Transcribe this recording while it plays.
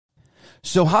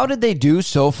So how did they do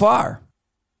so far?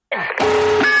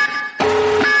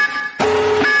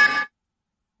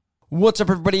 What's up,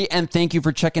 everybody, and thank you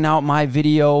for checking out my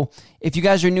video. If you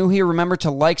guys are new here, remember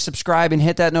to like, subscribe, and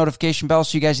hit that notification bell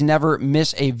so you guys never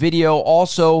miss a video.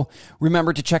 Also,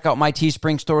 remember to check out my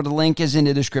Teespring store. The link is in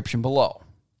the description below.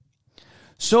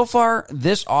 So far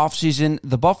this offseason,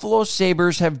 the Buffalo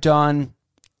Sabres have done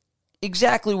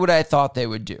exactly what I thought they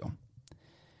would do.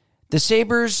 The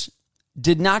Sabres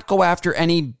did not go after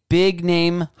any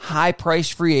big-name,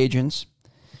 high-priced free agents,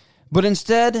 but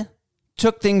instead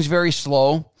took things very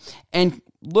slow and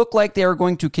look like they are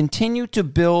going to continue to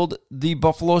build the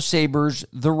Buffalo Sabres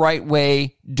the right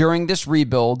way during this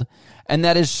rebuild, and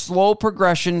that is slow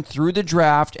progression through the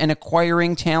draft and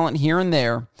acquiring talent here and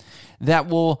there that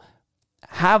will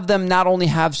have them not only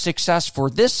have success for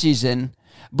this season,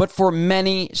 but for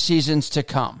many seasons to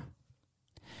come.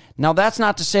 Now, that's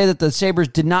not to say that the Sabres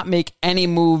did not make any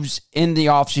moves in the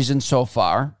offseason so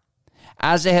far,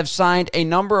 as they have signed a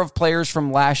number of players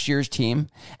from last year's team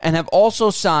and have also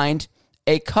signed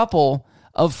a couple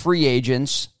of free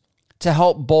agents to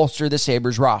help bolster the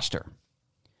Sabres roster.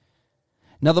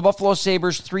 Now, the Buffalo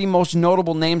Sabres' three most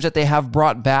notable names that they have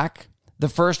brought back, the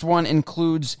first one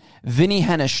includes Vinny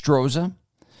Hinostroza,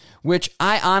 which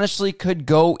I honestly could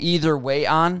go either way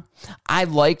on. I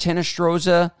liked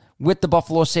Hinostroza with the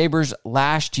Buffalo Sabres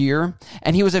last year,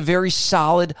 and he was a very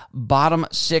solid bottom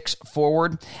six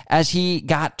forward as he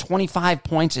got 25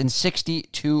 points in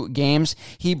 62 games.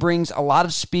 He brings a lot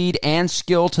of speed and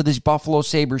skill to this Buffalo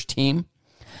Sabres team.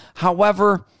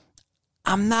 However,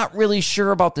 I'm not really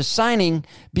sure about the signing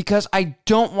because I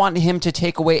don't want him to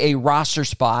take away a roster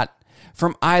spot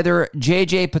from either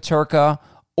J.J. Peterka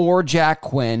or Jack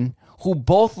Quinn, who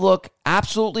both look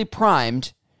absolutely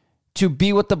primed to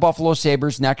be with the Buffalo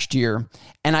Sabres next year,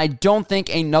 and I don't think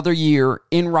another year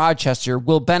in Rochester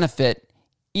will benefit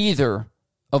either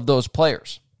of those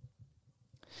players.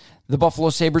 The Buffalo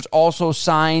Sabres also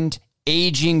signed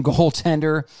aging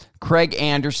goaltender Craig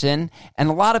Anderson, and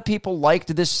a lot of people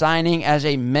liked this signing as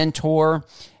a mentor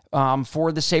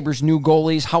for the Sabres' new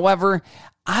goalies. However,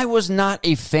 I was not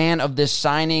a fan of this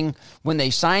signing when they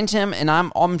signed him, and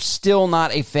I'm still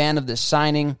not a fan of this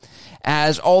signing,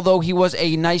 as although he was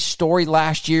a nice story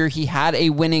last year, he had a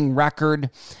winning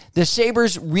record. The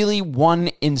Sabres really won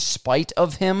in spite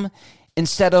of him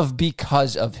instead of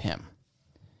because of him.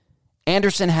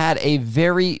 Anderson had a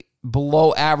very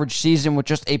below average season with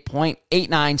just a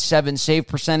 .897 save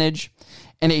percentage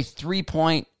and a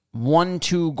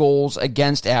 3.12 goals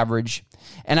against average.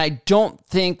 And I don't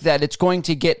think that it's going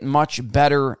to get much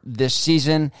better this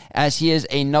season as he is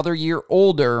another year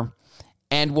older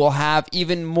and will have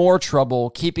even more trouble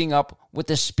keeping up with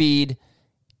the speed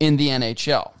in the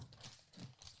NHL.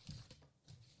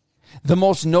 The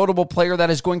most notable player that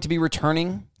is going to be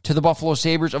returning to the Buffalo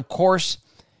Sabres, of course,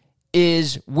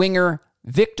 is winger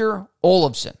Victor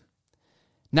Olofsson.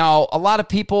 Now, a lot of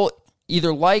people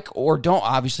either like or don't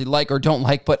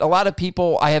like, but a lot of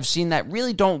people I have seen that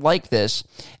really don't like this,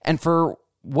 and for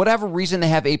whatever reason, they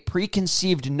have a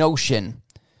preconceived notion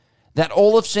that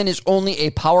Olofsson is only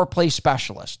a power play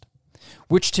specialist,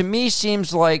 which to me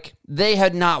seems like they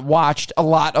had not watched a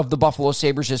lot of the Buffalo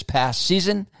Sabres this past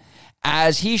season,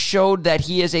 as he showed that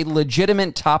he is a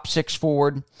legitimate top six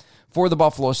forward for the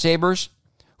Buffalo Sabres,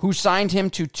 who signed him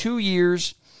to 2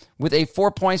 years with a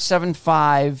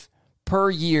 4.75 per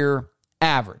year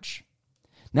average.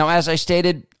 Now, as I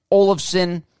stated,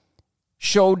 Olofsson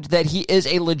showed that he is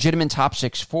a legitimate top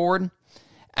six forward,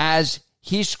 as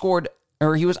he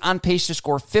was on pace to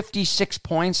score 56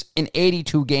 points in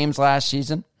 82 games last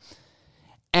season.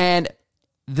 And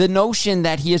the notion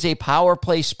that he is a power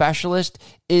play specialist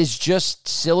is just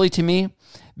silly to me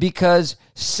because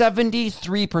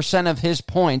 73% of his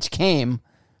points came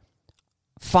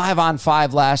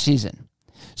 5-on-5 last season.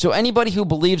 So anybody who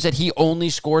believes that he only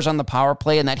scores on the power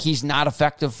play and that he's not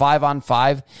effective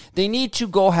 5-on-5, they need to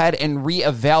go ahead and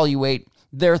reevaluate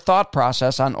their thought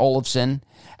process on Olofsson.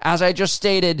 As I just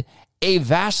stated, a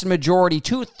vast majority,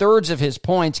 2/3 of his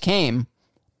points came,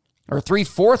 or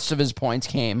 3/4 of his points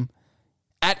came,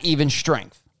 at even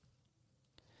strength.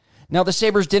 Now, the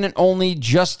Sabres didn't only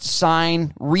just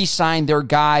re-sign their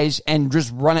guys and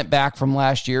just run it back from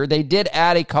last year. They did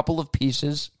add a couple of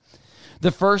pieces.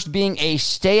 The first being a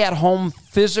stay-at-home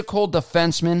physical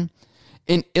defenseman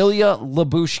in Ilya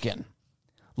Lyubushkin.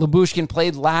 Lyubushkin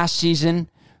played last season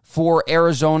for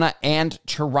Arizona and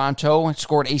Toronto and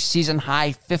scored a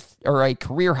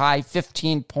career-high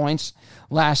 15 points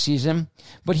last season.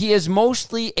 But he is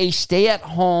mostly a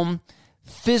stay-at-home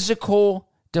physical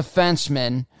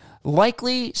defenseman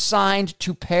likely signed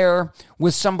to pair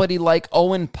with somebody like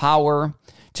Owen Power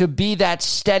to be that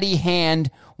steady hand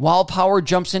while Power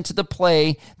jumps into the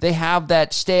play. They have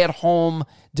that stay-at-home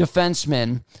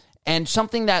defenseman. And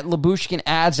something that Lyubushkin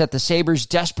adds that the Sabres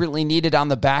desperately needed on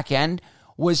the back end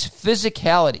was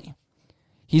physicality.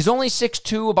 He's only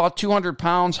 6'2", about 200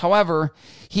 pounds. However,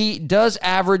 he does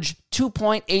average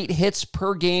 2.8 hits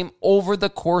per game over the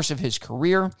course of his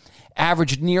career,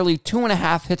 averaged nearly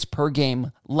 2.5 hits per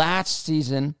game last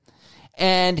season,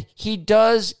 and he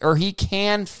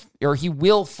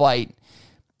will fight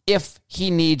if he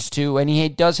needs to, and he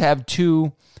does have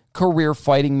 2 career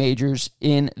fighting majors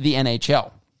in the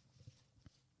NHL.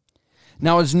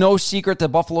 Now, it's no secret the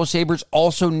Buffalo Sabres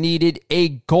also needed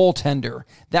a goaltender.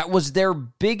 That was their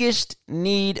biggest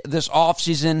need this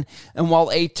offseason, and while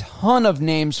a ton of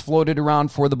names floated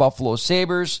around for the Buffalo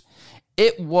Sabres,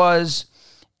 it was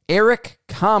Eric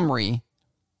Comrie,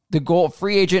 the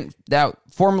free agent that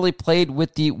formerly played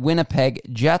with the Winnipeg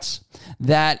Jets,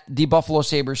 that the Buffalo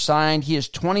Sabres signed. He is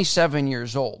 27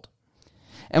 years old.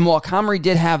 And while Comrie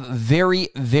did have very,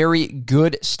 very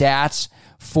good stats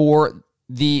for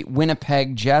the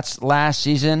Winnipeg Jets last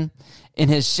season, in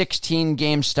his 16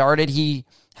 games started, he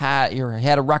had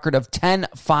a record of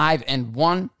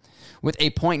 10-5-1 with a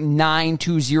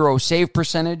 .920 save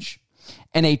percentage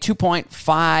and a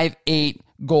 2.58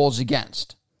 goals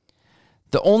against.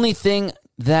 The only thing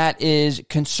that is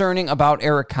concerning about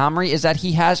Eric Comrie is that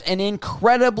he has an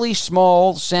incredibly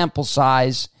small sample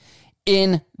size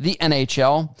in the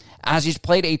NHL, as he's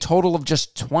played a total of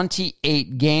just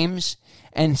 28 games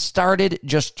and started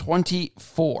just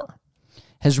 24.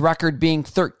 His record being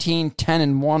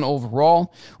 13-10-1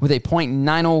 overall, with a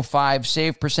 .905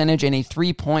 save percentage and a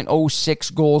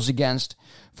 3.06 goals against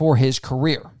for his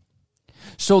career.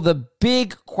 So the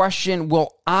big question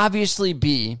will obviously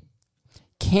be,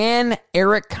 can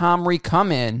Eric Comrie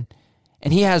come in?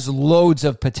 And he has loads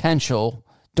of potential.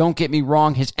 Don't get me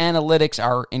wrong, his analytics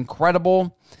are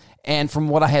incredible. And from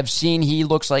what I have seen, he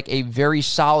looks like a very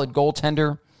solid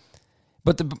goaltender.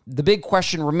 But the big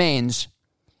question remains,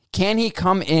 can he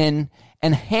come in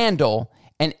and handle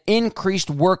an increased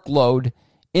workload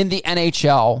in the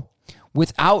NHL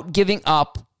without giving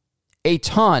up a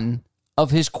ton of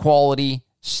his quality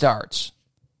starts?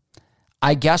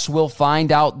 I guess we'll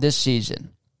find out this season.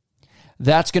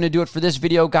 That's going to do it for this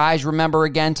video, guys. Remember,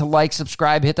 again, to like,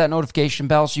 subscribe, hit that notification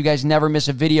bell so you guys never miss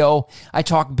a video. I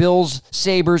talk Bills,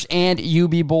 Sabres, and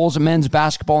UB Bulls, men's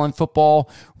basketball and football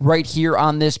right here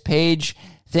on this page.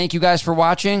 Thank you guys for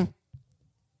watching.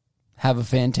 Have a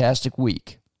fantastic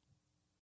week.